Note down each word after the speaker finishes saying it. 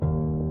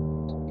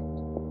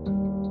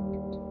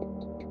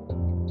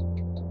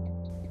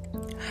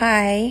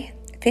Hi,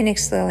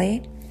 Phoenix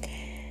Lily.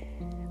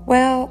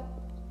 Well,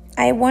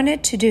 I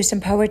wanted to do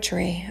some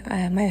poetry,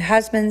 my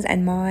husband's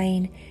and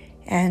mine,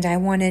 and I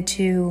wanted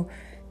to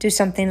do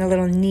something a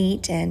little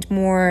neat and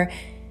more,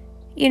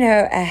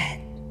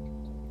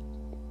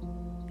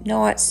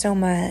 not so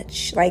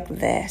much like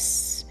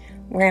this,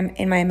 where I'm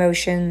in my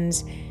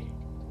emotions.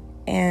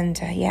 And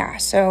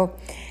so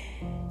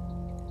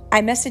I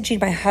messaged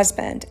my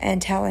husband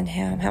and telling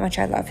him how much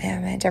I love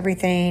him and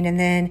everything. And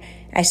then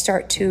I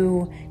start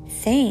to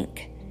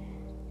think,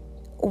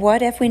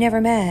 what if we never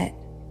met?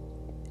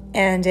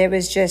 And it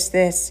was just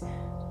this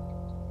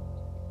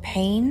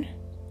pain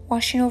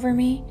washing over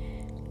me,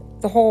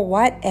 the whole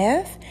what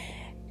if?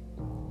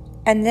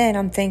 And then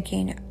I'm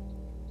thinking,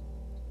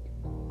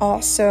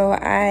 also,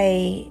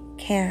 I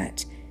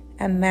can't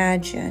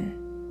imagine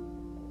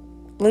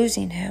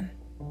losing him.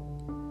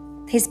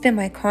 He's been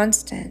my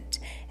constant,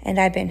 and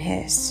I've been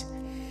his.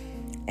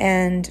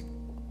 And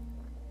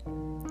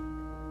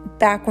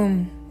back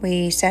when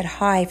we said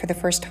hi for the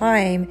first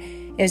time,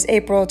 it was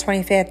April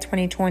 25th,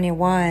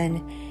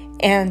 2021.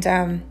 And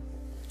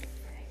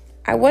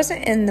I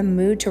wasn't in the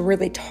mood to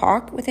really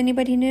talk with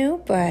anybody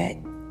new, but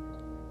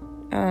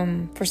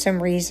for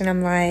some reason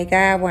I'm like,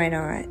 why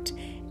not?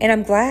 And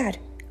I'm glad.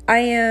 I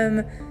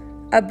am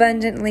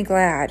abundantly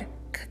glad,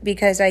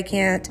 because I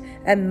can't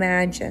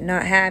imagine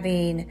not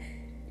having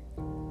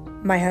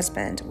my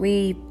husband.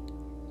 We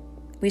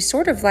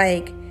sort of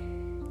like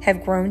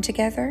have grown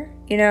together.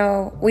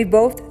 We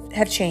both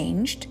have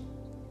changed,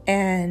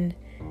 and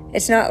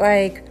it's not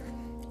like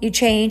you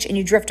change and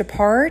you drift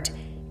apart.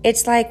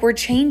 It's like we're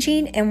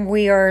changing and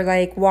we are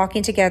like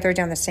walking together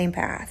down the same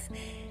path.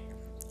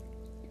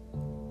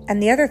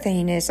 And the other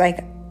thing is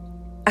like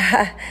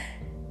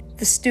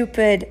the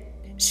stupid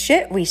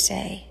shit we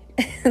say.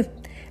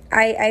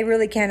 I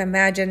really can't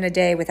imagine a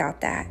day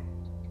without that.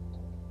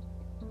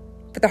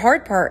 But the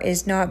hard part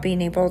is not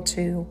being able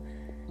to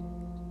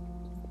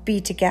be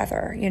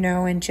together,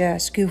 and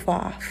just goof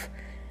off.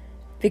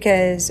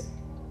 Because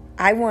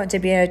I want to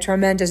be a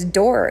tremendous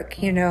dork,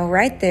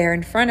 right there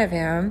in front of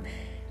him.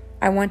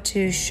 I want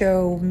to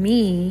show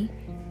me,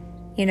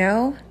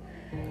 I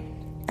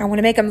want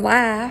to make him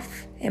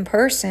laugh in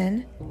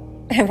person.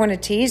 I want to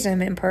tease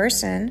him in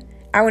person.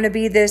 I want to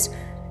be this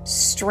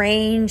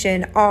strange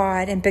and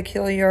odd and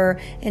peculiar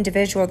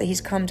individual that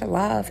he's come to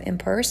love in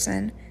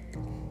person.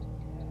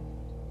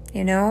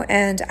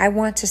 And I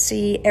want to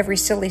see every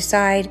silly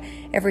side,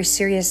 every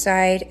serious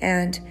side.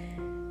 And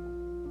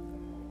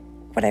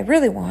what I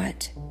really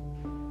want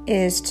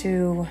is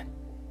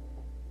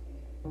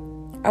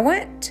I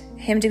want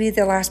him to be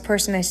the last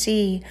person I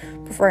see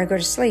before I go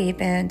to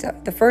sleep, and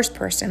the first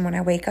person when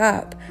I wake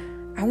up.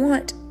 I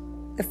want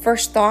the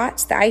first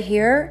thoughts that I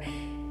hear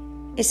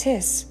is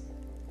his.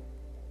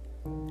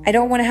 I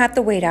don't want to have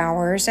to wait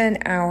hours and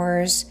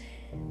hours.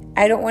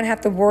 I don't want to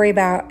have to worry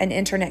about an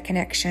internet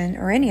connection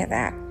or any of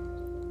that.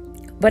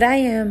 But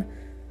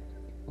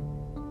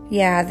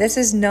this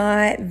is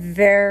not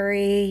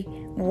very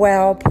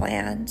well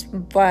planned,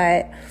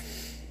 but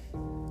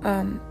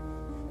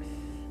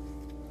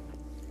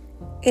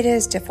it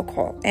is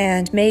difficult.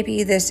 And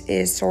maybe this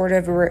is sort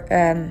of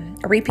a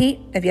repeat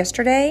of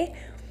yesterday,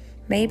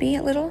 maybe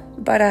a little,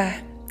 but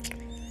I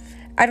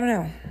don't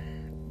know.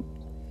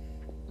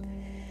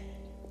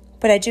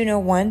 But I do know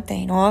one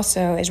thing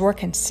also is we're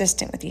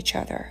consistent with each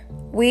other.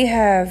 We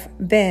have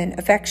been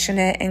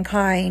affectionate and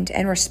kind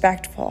and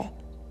respectful.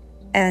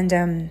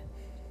 And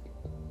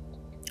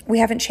we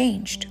haven't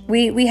changed.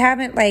 We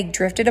haven't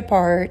drifted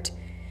apart.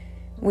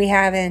 We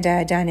haven't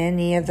done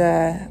any of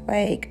the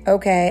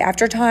okay,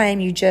 after time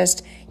you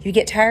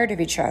get tired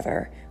of each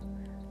other.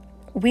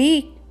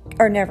 We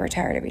are never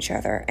tired of each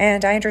other.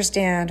 And I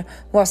understand,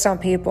 some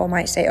people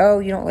might say, oh,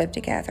 you don't live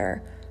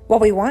together. Well,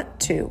 we want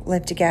to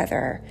live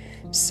together.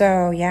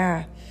 So,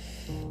 yeah.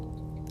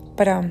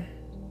 But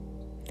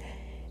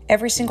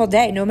every single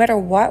day, no matter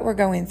what we're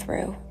going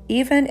through,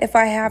 even if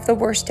I have the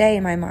worst day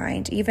in my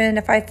mind, even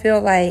if I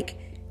feel like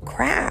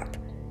crap,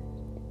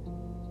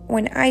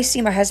 when I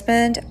see my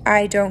husband,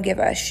 I don't give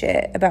a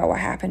shit about what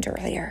happened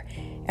earlier.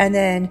 And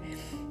then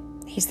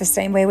he's the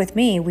same way with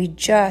me. We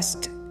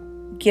just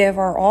give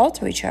our all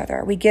to each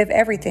other. We give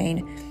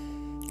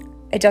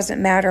everything. It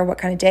doesn't matter what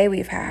kind of day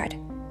we've had.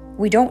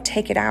 We don't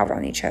take it out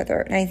on each other.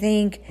 And I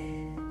think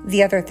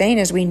the other thing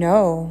is we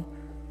know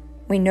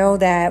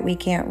that we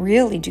can't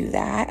really do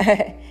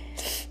that.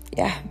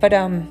 But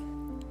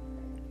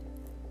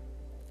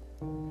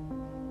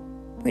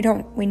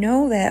we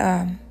know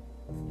that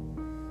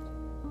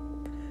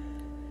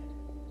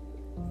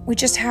we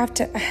just have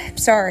to,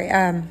 sorry,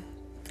 I'm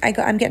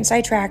getting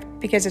sidetracked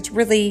because it's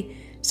really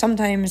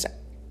sometimes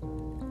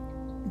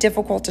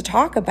difficult to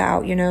talk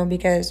about,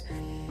 because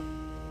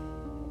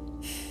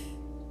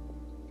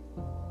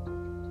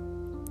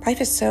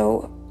life is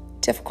so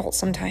difficult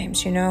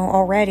sometimes,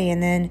 already.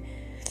 And then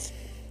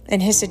in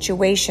his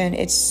situation,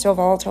 it's so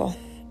volatile.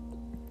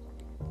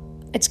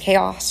 It's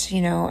chaos,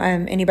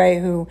 anybody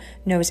who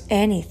knows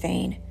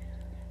anything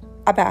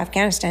about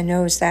Afghanistan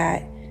knows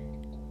that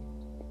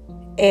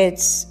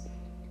it's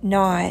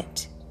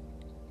not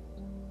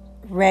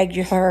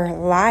regular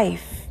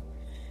life.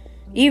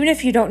 Even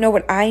if you don't know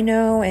what I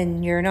know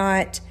and you're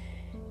not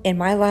in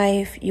my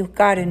life, you've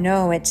got to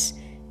know it's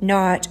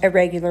not a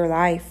regular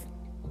life.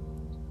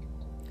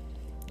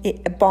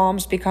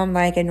 Bombs become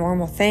like a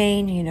normal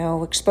thing,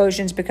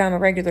 explosions become a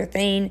regular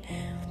thing,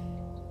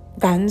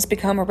 guns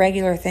become a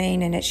regular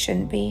thing, and it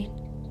shouldn't be.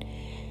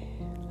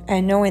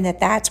 And knowing that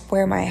that's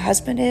where my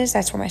husband is,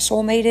 that's where my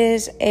soulmate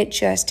is, it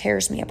just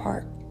tears me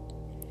apart.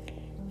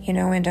 And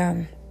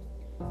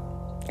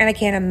I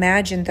can't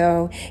imagine,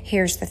 though,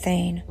 here's the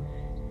thing.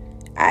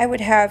 I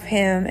would have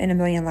him in a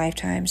million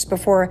lifetimes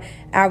before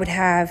I would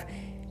have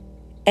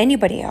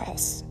anybody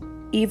else.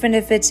 Even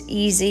if it's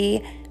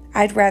easy,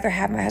 I'd rather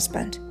have my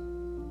husband.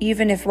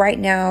 Even if right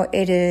now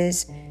it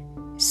is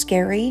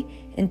scary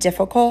and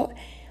difficult,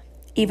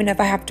 even if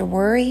I have to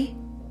worry,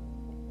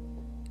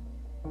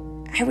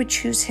 I would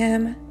choose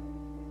him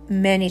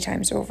many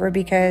times over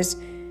because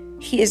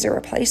he is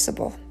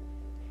irreplaceable.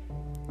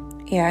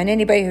 Yeah, and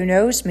anybody who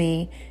knows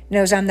me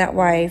knows I'm that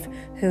wife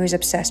who is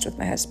obsessed with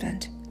my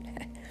husband.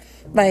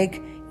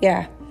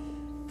 Yeah.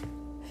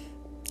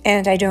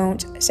 And I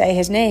don't say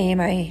his name,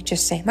 I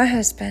just say, my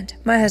husband,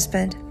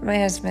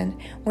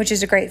 which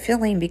is a great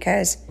feeling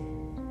because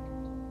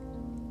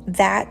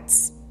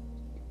that's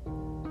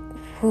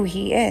who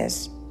he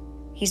is.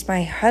 He's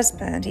my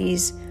husband.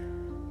 He's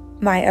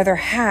my other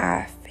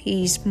half.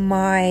 He's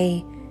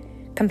my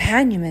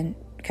companion.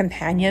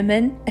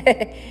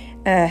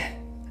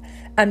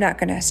 I'm not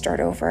going to start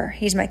over.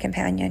 He's my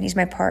companion. He's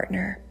my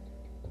partner.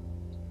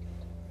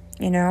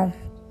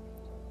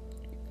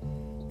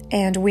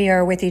 And we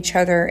are with each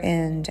other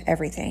in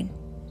everything,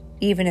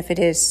 even if it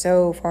is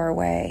so far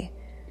away.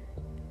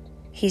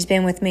 He's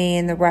been with me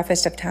in the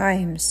roughest of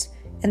times,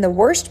 in the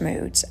worst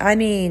moods. I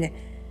mean,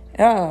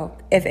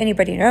 if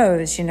anybody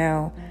knows,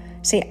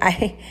 see,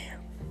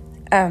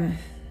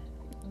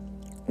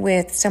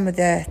 with some of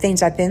the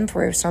things I've been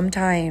through,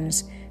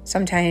 sometimes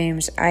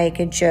I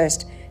could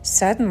just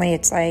suddenly,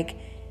 it's like,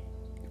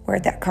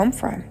 where'd that come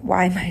from?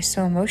 Why am I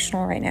so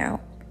emotional right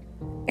now?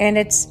 And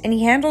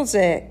he handles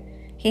it.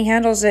 He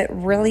handles it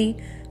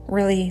really,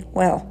 really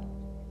well.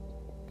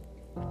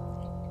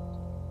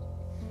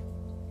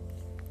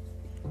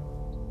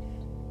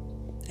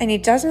 And he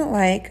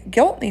doesn't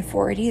guilt me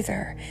for it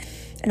either.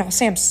 And I'll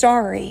say, I'm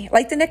sorry.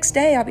 The next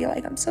day, I'll be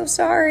like, I'm so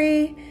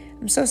sorry.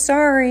 I'm so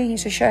sorry. He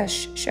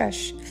says,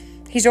 shush.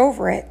 He's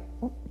over it.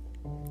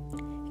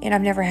 And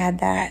I've never had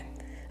that.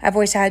 I've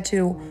always had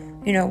to,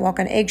 walk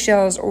on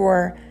eggshells,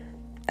 or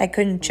I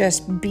couldn't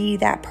just be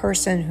that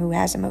person who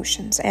has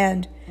emotions.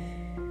 And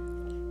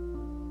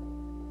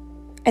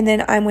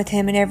then I'm with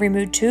him in every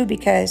mood too,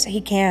 because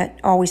he can't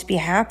always be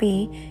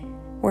happy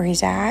where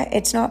he's at.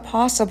 It's not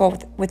possible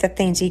with the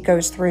things he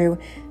goes through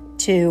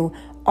to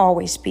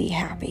always be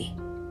happy,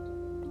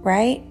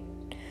 right?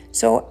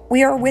 So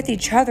we are with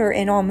each other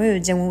in all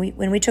moods. And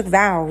when we took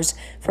vows,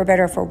 for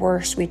better or for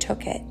worse, we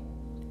took it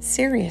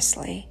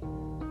seriously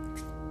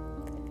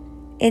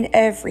in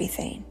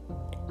everything,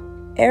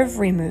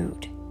 every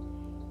mood.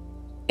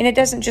 And it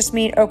doesn't just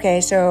mean,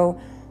 okay,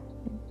 so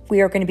we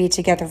are going to be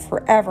together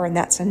forever and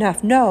that's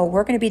enough. No,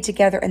 we're going to be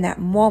together in that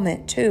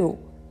moment too.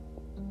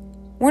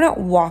 We're not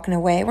walking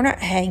away. We're not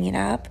hanging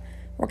up.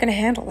 We're going to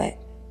handle it.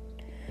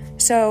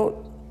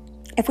 So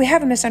if we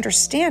have a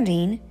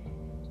misunderstanding,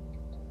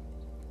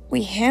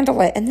 we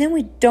handle it, and then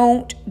we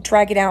don't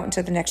drag it out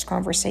into the next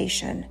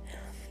conversation.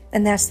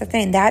 And that's the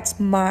thing. That's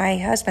my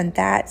husband.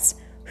 That's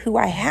who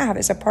I have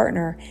as a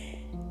partner.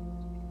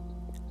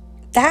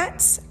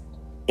 That's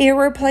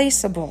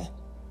irreplaceable.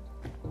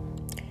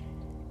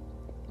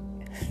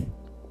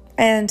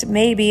 And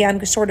maybe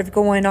I'm sort of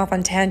going off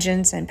on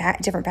tangents and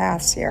different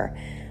paths here,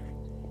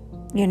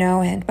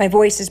 and my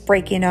voice is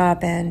breaking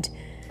up, and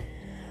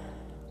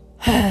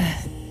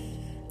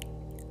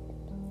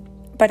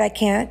but I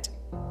can't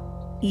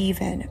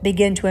even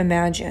begin to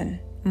imagine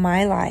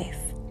my life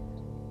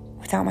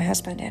without my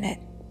husband in it.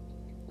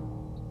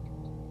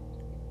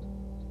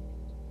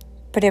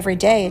 But every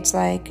day it's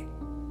like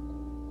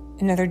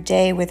another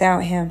day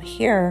without him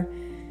here.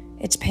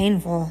 It's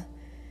painful.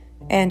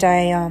 And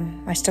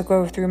I still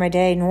go through my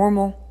day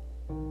normal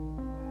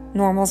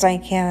as I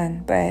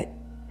can. But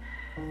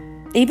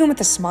even with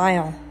a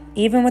smile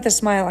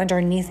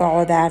underneath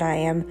all of that, I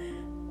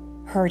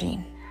am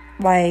hurting.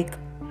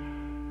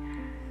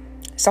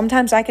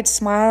 Sometimes I could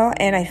smile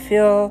and I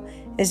feel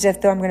as if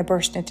though I'm going to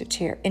burst into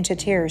tears,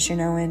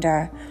 and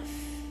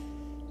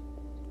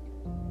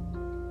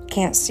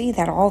can't see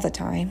that all the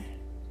time.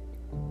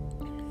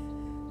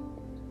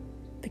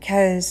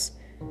 Because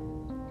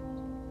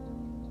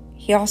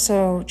he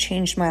also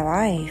changed my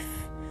life.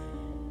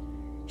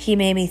 He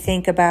made me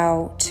think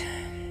about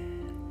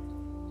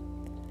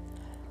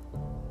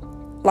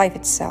life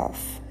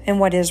itself and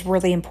what is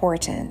really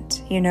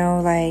important,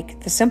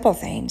 the simple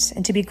things,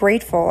 and to be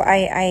grateful.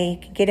 I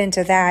could get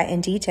into that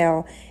in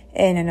detail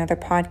in another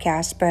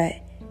podcast, but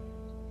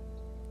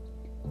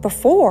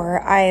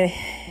before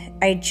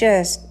I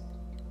just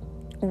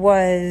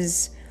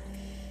was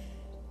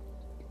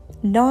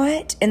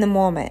not in the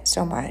moment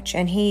so much.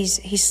 And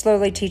he's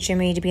slowly teaching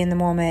me to be in the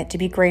moment, to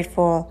be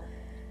grateful,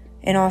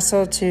 and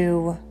also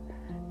to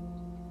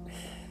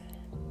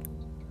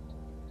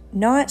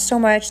not so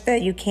much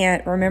that you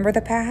can't remember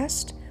the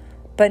past,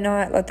 but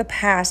not let the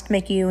past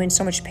make you in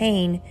so much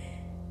pain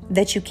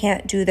that you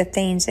can't do the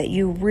things that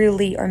you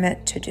really are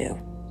meant to do.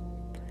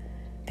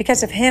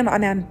 Because of him,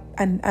 I'm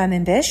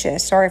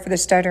ambitious. Sorry for the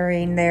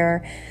stuttering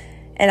there.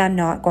 And I'm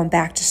not going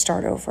back to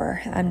start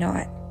over. I'm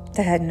not.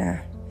 No.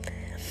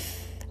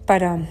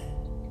 But,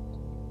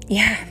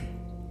 yeah.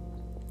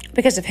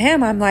 Because of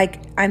him,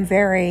 I'm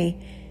very,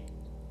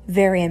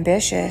 very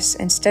ambitious.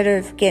 Instead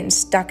of getting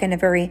stuck in a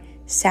very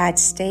sad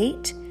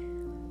state,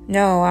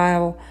 no, I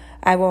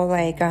will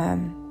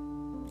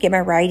get my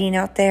writing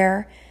out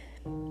there.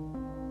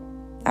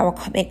 I will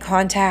make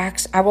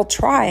contacts. I will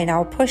try, and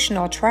I'll push, and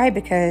I'll try,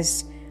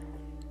 because,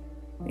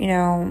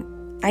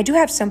 I do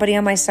have somebody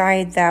on my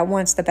side that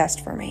wants the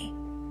best for me,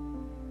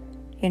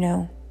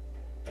 and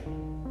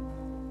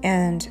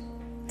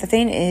the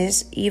thing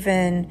is,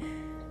 even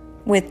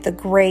with the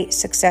great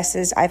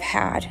successes I've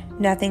had,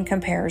 nothing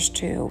compares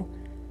to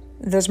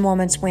those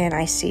moments when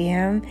I see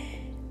him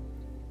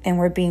and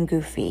we're being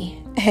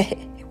goofy.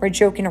 We're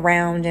joking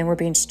around and we're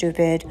being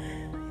stupid,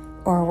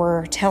 or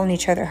we're telling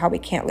each other how we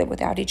can't live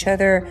without each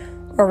other,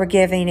 or we're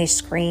giving a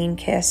screen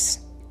kiss,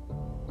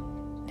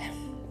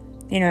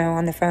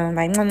 on the phone,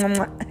 like, mwah, mwah,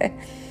 mwah.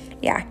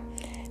 Yeah,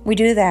 we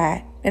do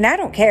that. And I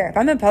don't care. If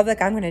I'm in public,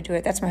 I'm going to do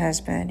it. That's my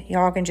husband.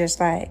 Y'all can just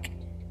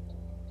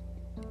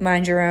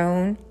mind your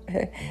own.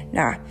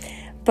 Nah.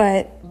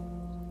 But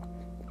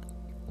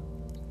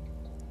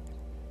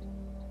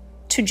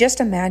to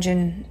just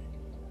imagine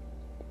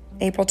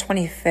April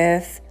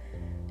 25th,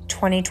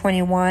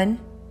 2021,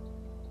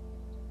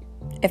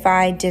 if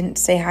I didn't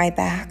say hi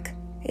back,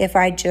 if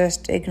I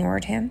just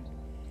ignored him.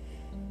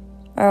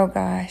 Oh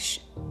gosh.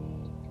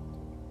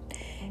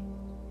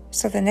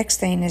 So the next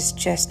thing is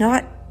just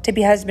not to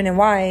be husband and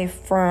wife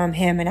from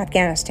him in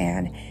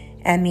Afghanistan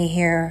and me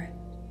here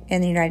in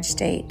the United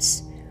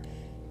States,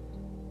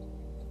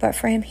 but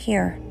for him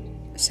here,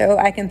 so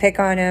I can pick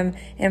on him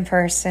in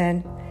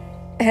person.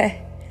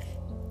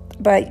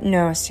 But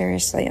no,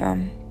 seriously,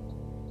 I'm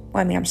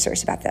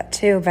serious about that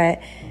too,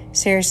 but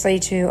seriously,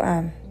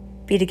 to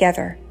be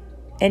together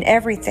in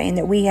everything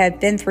that we have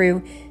been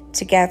through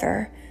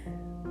together.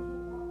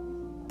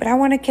 But I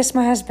want to kiss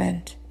my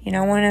husband.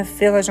 I want to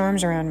feel his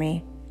arms around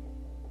me.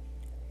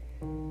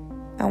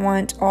 I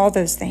want all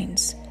those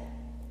things.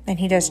 And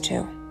he does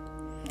too.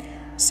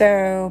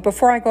 So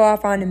before I go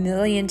off on a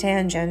million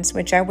tangents,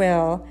 which I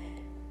will,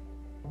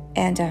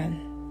 and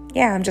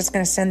I'm just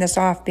going to send this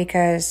off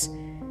because,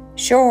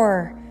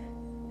 sure,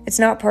 it's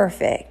not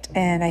perfect.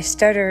 And I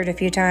stuttered a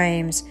few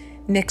times,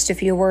 mixed a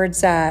few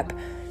words up.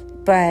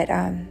 But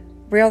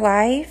real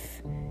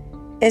life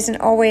isn't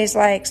always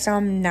like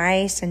some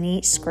nice and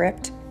neat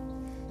script.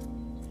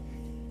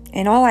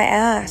 And all I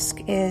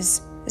ask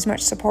is as much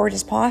support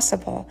as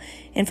possible.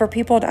 And for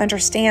people to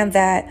understand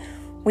that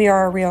we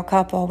are a real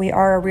couple. We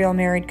are a real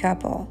married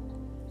couple.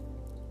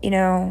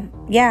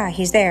 Yeah,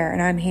 he's there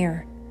and I'm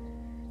here.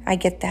 I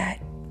get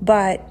that.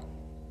 But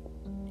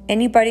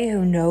anybody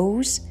who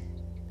knows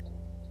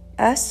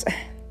us,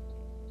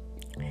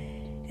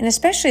 and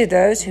especially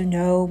those who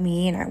know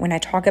me, and when I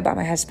talk about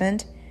my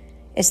husband,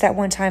 it's that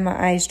one time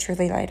my eyes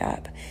truly light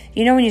up.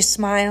 When you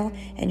smile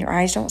and your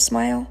eyes don't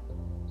smile?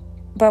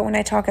 But when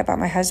I talk about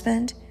my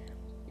husband,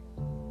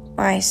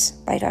 my eyes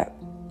light up.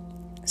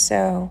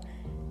 So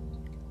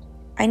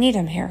I need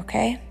him here,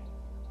 okay?